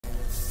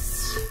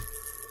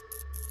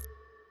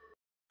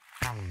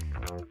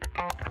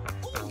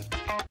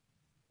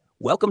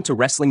Welcome to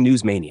Wrestling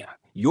News Mania,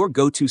 your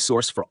go-to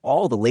source for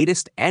all the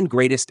latest and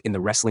greatest in the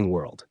wrestling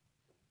world.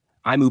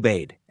 I'm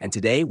Ubaid, and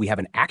today we have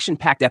an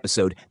action-packed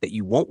episode that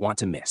you won't want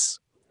to miss.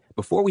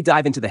 Before we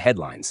dive into the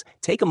headlines,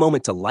 take a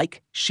moment to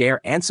like,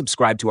 share, and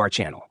subscribe to our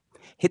channel.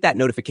 Hit that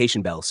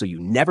notification bell so you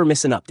never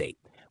miss an update.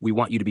 We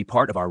want you to be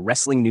part of our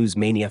Wrestling News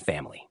Mania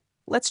family.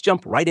 Let's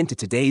jump right into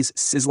today's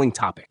sizzling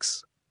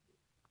topics.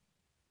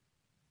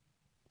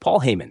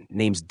 Paul Heyman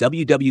names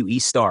WWE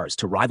stars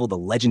to rival the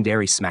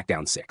legendary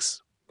SmackDown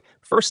 6.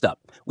 First up,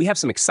 we have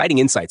some exciting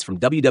insights from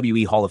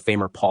WWE Hall of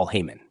Famer Paul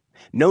Heyman.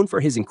 Known for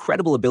his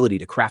incredible ability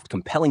to craft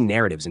compelling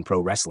narratives in pro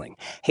wrestling,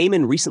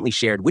 Heyman recently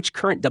shared which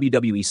current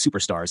WWE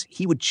superstars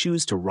he would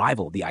choose to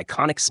rival the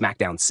iconic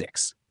SmackDown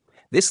 6.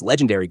 This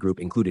legendary group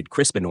included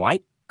Chris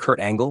Benoit,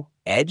 Kurt Angle,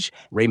 Edge,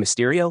 Rey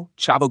Mysterio,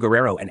 Chavo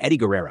Guerrero, and Eddie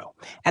Guerrero,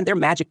 and their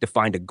magic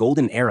defined a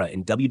golden era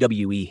in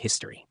WWE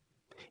history.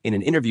 In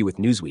an interview with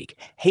Newsweek,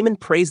 Heyman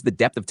praised the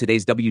depth of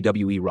today's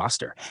WWE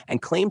roster and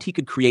claimed he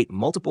could create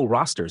multiple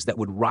rosters that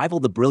would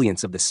rival the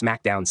brilliance of the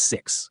SmackDown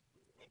 6.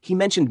 He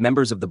mentioned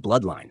members of the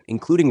Bloodline,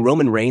 including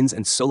Roman Reigns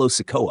and Solo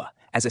Sikoa,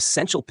 as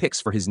essential picks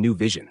for his new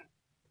vision.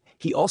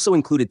 He also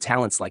included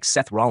talents like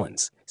Seth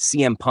Rollins,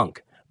 CM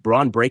Punk,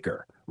 Braun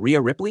Breaker, Rhea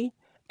Ripley,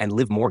 and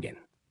Liv Morgan.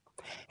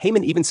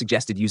 Heyman even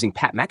suggested using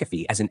Pat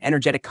McAfee as an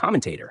energetic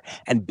commentator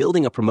and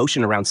building a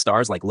promotion around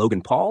stars like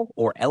Logan Paul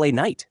or LA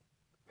Knight.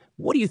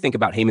 What do you think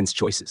about Heyman's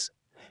choices?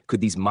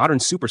 Could these modern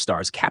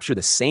superstars capture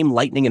the same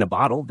lightning in a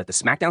bottle that the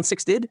SmackDown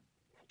 6 did?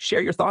 Share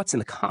your thoughts in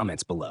the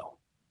comments below.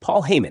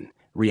 Paul Heyman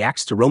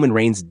reacts to Roman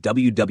Reigns'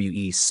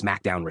 WWE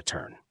SmackDown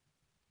return.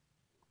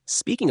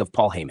 Speaking of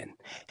Paul Heyman,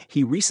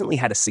 he recently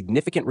had a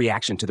significant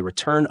reaction to the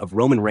return of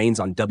Roman Reigns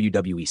on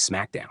WWE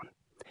SmackDown.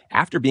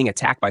 After being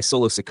attacked by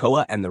Solo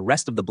Sikoa and the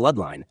rest of the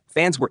Bloodline,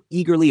 fans were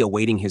eagerly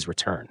awaiting his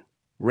return.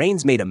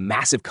 Reigns made a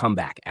massive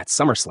comeback at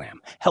SummerSlam,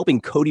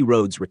 helping Cody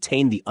Rhodes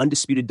retain the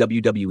undisputed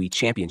WWE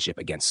Championship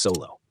against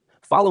Solo.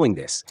 Following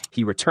this,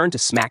 he returned to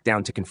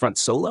SmackDown to confront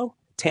Solo,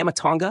 Tama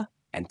Tonga,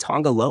 and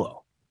Tonga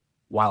Loa.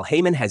 While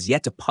Heyman has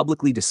yet to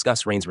publicly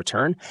discuss Reigns'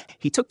 return,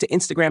 he took to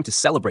Instagram to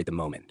celebrate the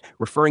moment,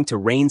 referring to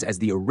Reigns as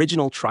the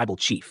original tribal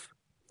chief.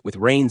 With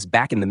Reigns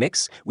back in the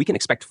mix, we can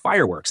expect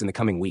fireworks in the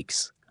coming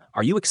weeks.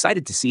 Are you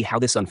excited to see how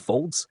this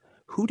unfolds?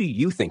 Who do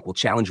you think will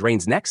challenge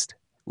Reigns next?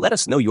 Let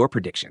us know your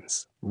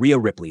predictions. Rhea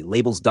Ripley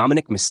labels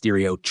Dominik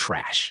Mysterio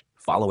trash,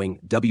 following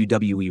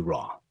WWE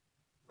Raw.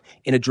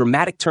 In a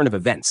dramatic turn of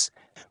events,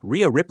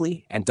 Rhea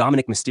Ripley and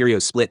Dominik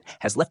Mysterio's split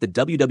has left the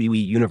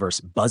WWE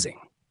universe buzzing.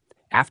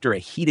 After a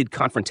heated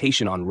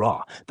confrontation on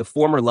Raw, the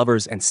former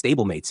lovers and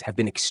stablemates have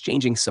been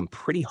exchanging some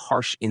pretty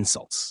harsh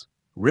insults.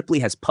 Ripley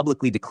has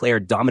publicly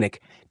declared Dominik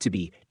to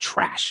be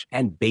trash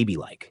and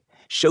baby-like,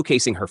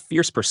 showcasing her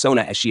fierce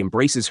persona as she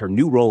embraces her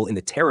new role in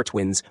the Terror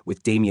Twins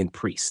with Damian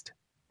Priest.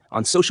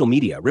 On social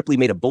media, Ripley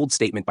made a bold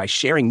statement by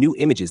sharing new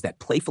images that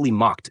playfully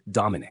mocked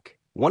Dominik.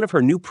 One of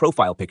her new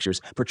profile pictures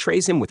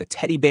portrays him with a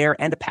teddy bear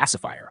and a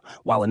pacifier,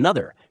 while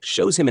another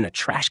shows him in a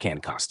trash can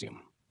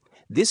costume.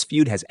 This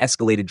feud has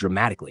escalated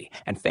dramatically,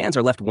 and fans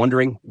are left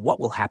wondering what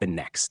will happen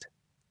next.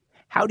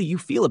 How do you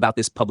feel about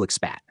this public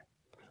spat?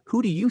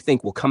 Who do you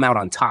think will come out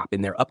on top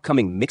in their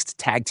upcoming mixed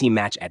tag team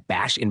match at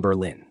Bash in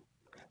Berlin?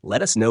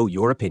 Let us know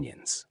your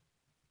opinions.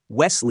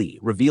 Wess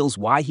reveals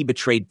why he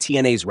betrayed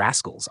TNA's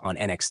Rascals on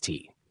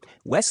NXT.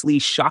 Wess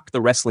shocked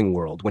the wrestling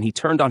world when he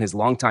turned on his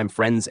longtime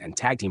friends and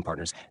tag team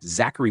partners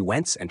Zachary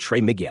Wentz and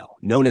Trey Miguel,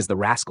 known as the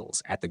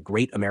Rascals, at the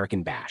Great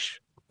American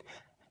Bash.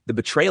 The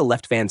betrayal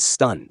left fans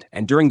stunned,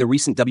 and during the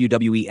recent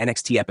WWE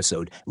NXT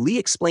episode, Lee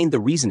explained the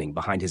reasoning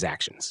behind his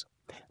actions.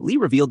 Lee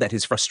revealed that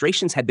his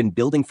frustrations had been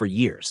building for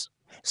years,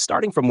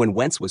 starting from when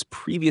Wentz was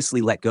previously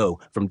let go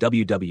from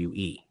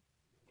WWE.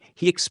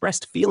 He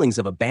expressed feelings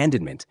of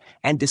abandonment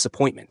and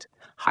disappointment,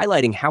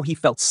 highlighting how he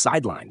felt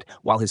sidelined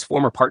while his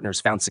former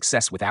partners found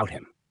success without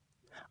him.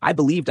 I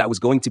believed I was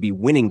going to be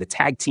winning the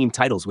tag team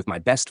titles with my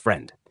best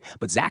friend,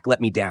 but Zach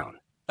let me down.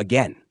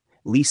 Again,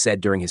 Lee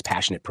said during his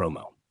passionate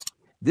promo.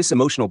 This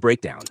emotional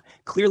breakdown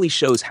clearly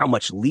shows how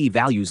much Lee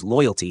values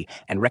loyalty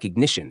and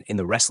recognition in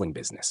the wrestling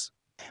business.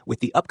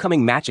 With the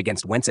upcoming match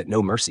against Wentz at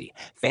No Mercy,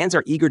 fans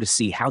are eager to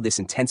see how this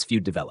intense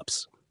feud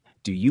develops.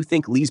 Do you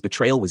think Lee's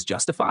betrayal was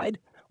justified?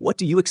 What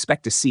do you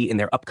expect to see in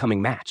their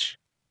upcoming match?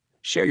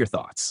 Share your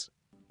thoughts.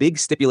 Big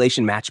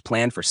stipulation match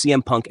planned for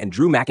CM Punk and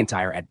Drew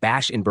McIntyre at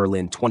Bash in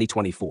Berlin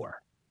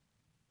 2024.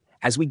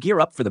 As we gear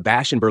up for the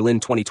Bash in Berlin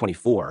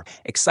 2024,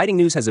 exciting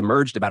news has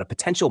emerged about a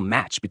potential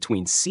match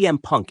between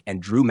CM Punk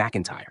and Drew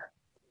McIntyre.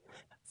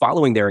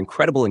 Following their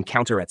incredible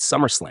encounter at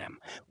SummerSlam,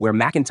 where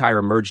McIntyre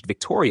emerged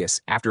victorious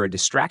after a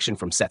distraction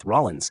from Seth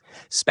Rollins,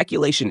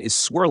 speculation is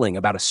swirling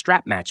about a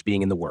strap match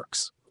being in the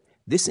works.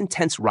 This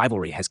intense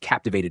rivalry has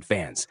captivated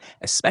fans,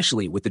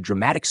 especially with the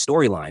dramatic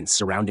storylines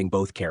surrounding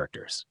both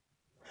characters.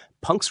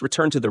 Punk's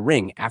return to the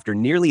ring after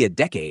nearly a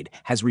decade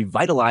has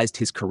revitalized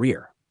his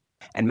career,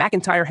 and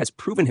McIntyre has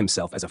proven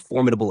himself as a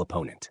formidable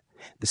opponent.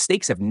 The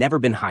stakes have never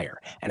been higher,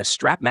 and a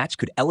strap match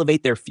could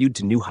elevate their feud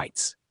to new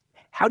heights.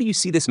 How do you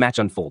see this match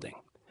unfolding?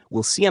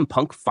 Will CM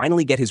Punk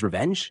finally get his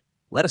revenge?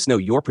 Let us know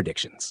your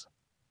predictions.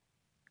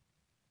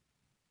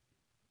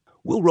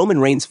 Will Roman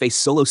Reigns face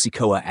Solo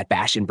Sikoa at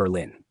Bash in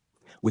Berlin?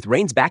 With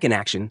Reigns back in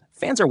action,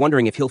 fans are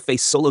wondering if he'll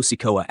face Solo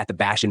Sikoa at the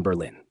Bash in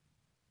Berlin.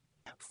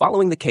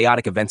 Following the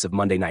chaotic events of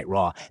Monday Night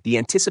Raw, the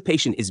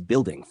anticipation is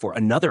building for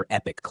another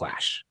epic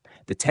clash.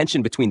 The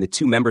tension between the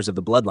two members of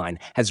the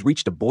Bloodline has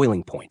reached a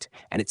boiling point,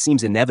 and it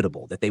seems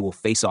inevitable that they will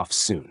face off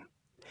soon.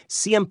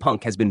 CM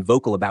Punk has been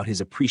vocal about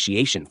his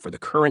appreciation for the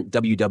current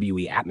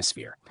WWE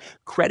atmosphere,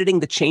 crediting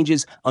the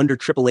changes under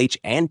Triple H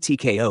and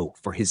TKO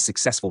for his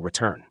successful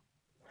return.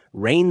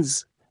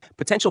 Reigns'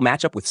 potential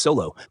matchup with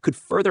Solo could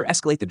further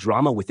escalate the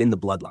drama within the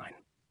Bloodline.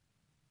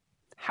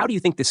 How do you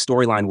think this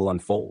storyline will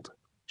unfold?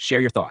 Share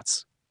your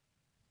thoughts.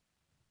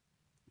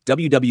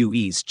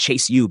 WWE's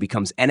Chase U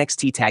becomes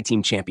NXT Tag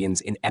Team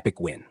Champions in epic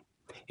win.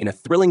 In a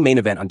thrilling main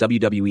event on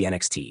WWE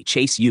NXT,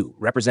 Chase U,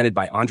 represented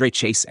by Andre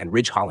Chase and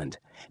Ridge Holland,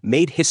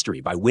 made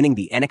history by winning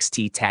the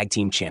NXT Tag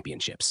Team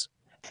Championships.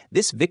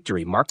 This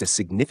victory marked a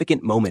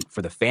significant moment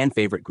for the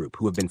fan-favorite group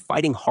who have been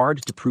fighting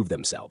hard to prove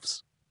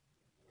themselves.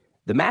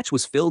 The match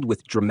was filled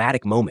with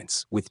dramatic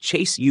moments, with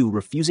Chase U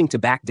refusing to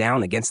back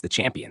down against the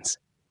champions,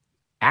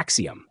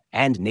 Axiom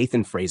and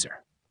Nathan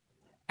Frazer.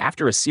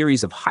 After a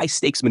series of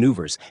high-stakes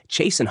maneuvers,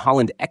 Chase and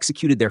Holland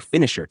executed their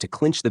finisher to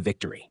clinch the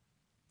victory.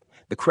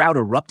 The crowd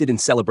erupted in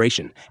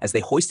celebration as they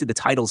hoisted the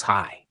titles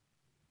high.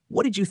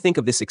 What did you think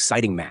of this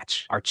exciting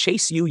match? Are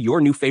Chase U your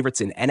new favorites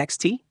in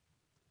NXT?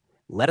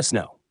 Let us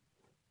know.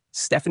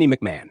 Stephanie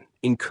McMahon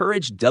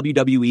encouraged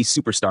WWE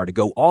superstar to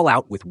go all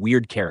out with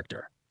weird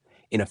character.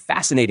 In a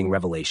fascinating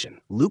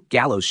revelation, Luke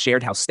Gallows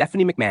shared how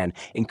Stephanie McMahon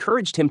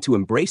encouraged him to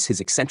embrace his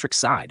eccentric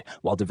side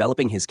while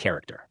developing his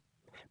character.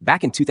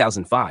 Back in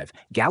 2005,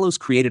 Gallows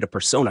created a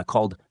persona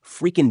called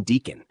Freakin'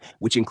 Deacon,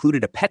 which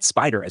included a pet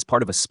spider as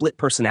part of a split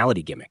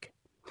personality gimmick.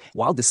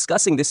 While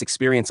discussing this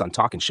experience on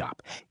Talkin'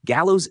 Shop,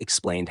 Gallows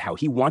explained how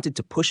he wanted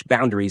to push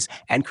boundaries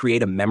and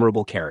create a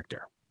memorable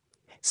character.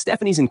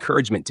 Stephanie's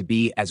encouragement to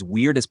be as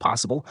weird as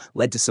possible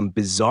led to some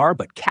bizarre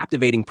but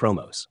captivating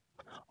promos.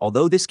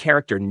 Although this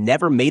character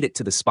never made it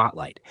to the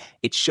spotlight,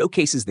 it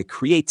showcases the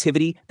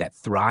creativity that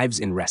thrives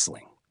in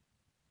wrestling.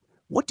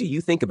 What do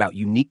you think about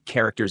unique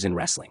characters in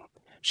wrestling?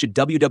 Should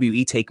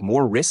WWE take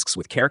more risks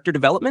with character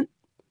development?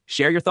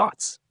 Share your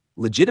thoughts.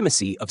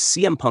 Legitimacy of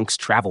CM Punk's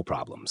travel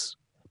problems.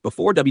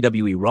 Before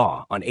WWE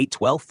Raw on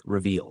 8/12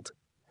 revealed.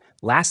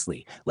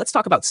 Lastly, let's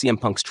talk about CM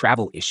Punk's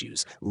travel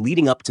issues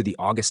leading up to the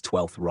August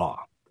 12th Raw.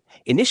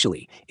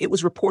 Initially, it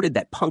was reported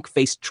that Punk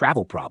faced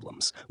travel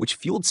problems, which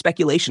fueled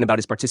speculation about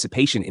his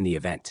participation in the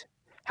event.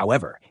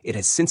 However, it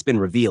has since been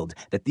revealed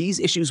that these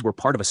issues were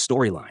part of a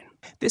storyline.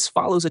 This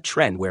follows a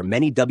trend where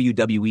many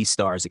WWE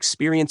stars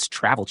experience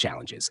travel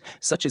challenges,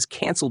 such as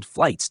canceled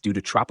flights due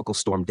to Tropical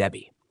Storm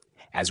Debbie.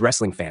 As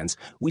wrestling fans,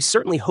 we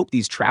certainly hope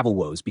these travel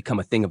woes become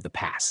a thing of the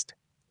past.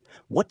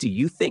 What do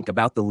you think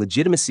about the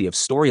legitimacy of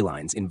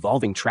storylines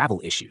involving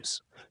travel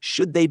issues?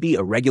 Should they be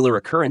a regular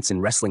occurrence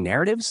in wrestling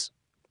narratives?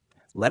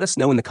 Let us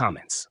know in the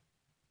comments.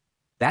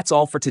 That's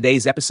all for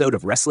today's episode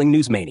of Wrestling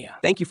News Mania.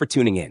 Thank you for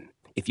tuning in.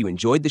 If you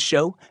enjoyed the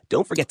show,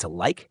 don't forget to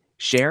like,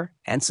 share,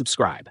 and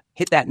subscribe.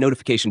 Hit that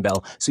notification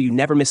bell so you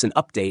never miss an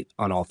update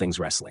on all things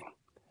wrestling.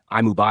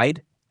 I'm Ubaid,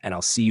 and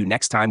I'll see you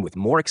next time with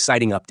more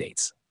exciting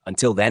updates.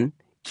 Until then,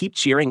 keep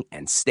cheering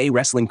and stay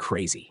wrestling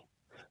crazy.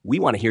 We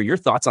want to hear your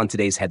thoughts on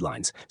today's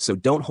headlines, so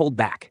don't hold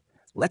back.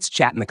 Let's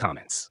chat in the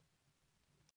comments.